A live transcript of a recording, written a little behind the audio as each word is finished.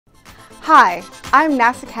Hi, I'm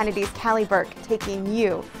NASA Kennedy's Callie Burke, taking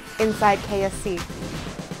you inside KSC.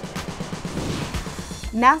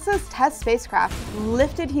 NASA's TESS spacecraft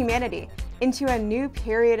lifted humanity into a new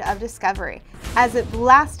period of discovery as it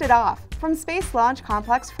blasted off from Space Launch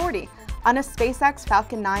Complex 40 on a SpaceX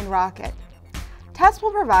Falcon 9 rocket. TESS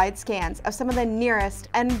will provide scans of some of the nearest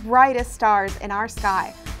and brightest stars in our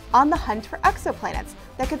sky on the hunt for exoplanets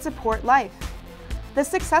that could support life. The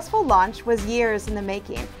successful launch was years in the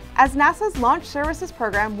making as NASA's Launch Services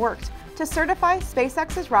Program worked to certify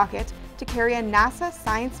SpaceX's rocket to carry a NASA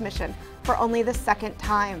science mission for only the second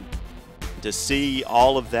time. To see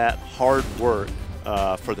all of that hard work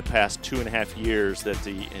for the past 2.5 years that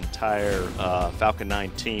the entire Falcon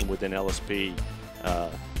 9 team within LSP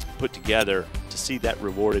put together, to see that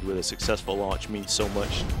rewarded with a successful launch means so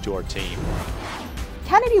much to our team.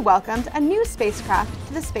 Kennedy welcomed a new spacecraft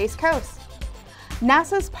to the Space Coast.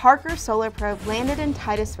 NASA's Parker Solar Probe landed in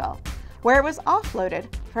Titusville, where it was offloaded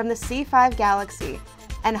from the C5 Galaxy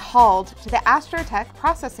and hauled to the Astrotech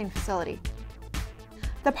processing facility.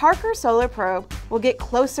 The Parker Solar Probe will get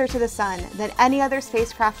closer to the Sun than any other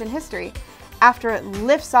spacecraft in history after it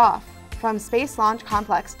lifts off from Space Launch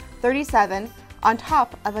Complex 37 on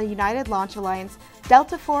top of a United Launch Alliance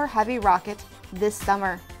Delta IV Heavy rocket this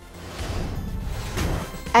summer.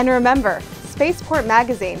 And remember, Spaceport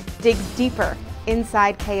Magazine digs deeper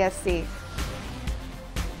inside KSC.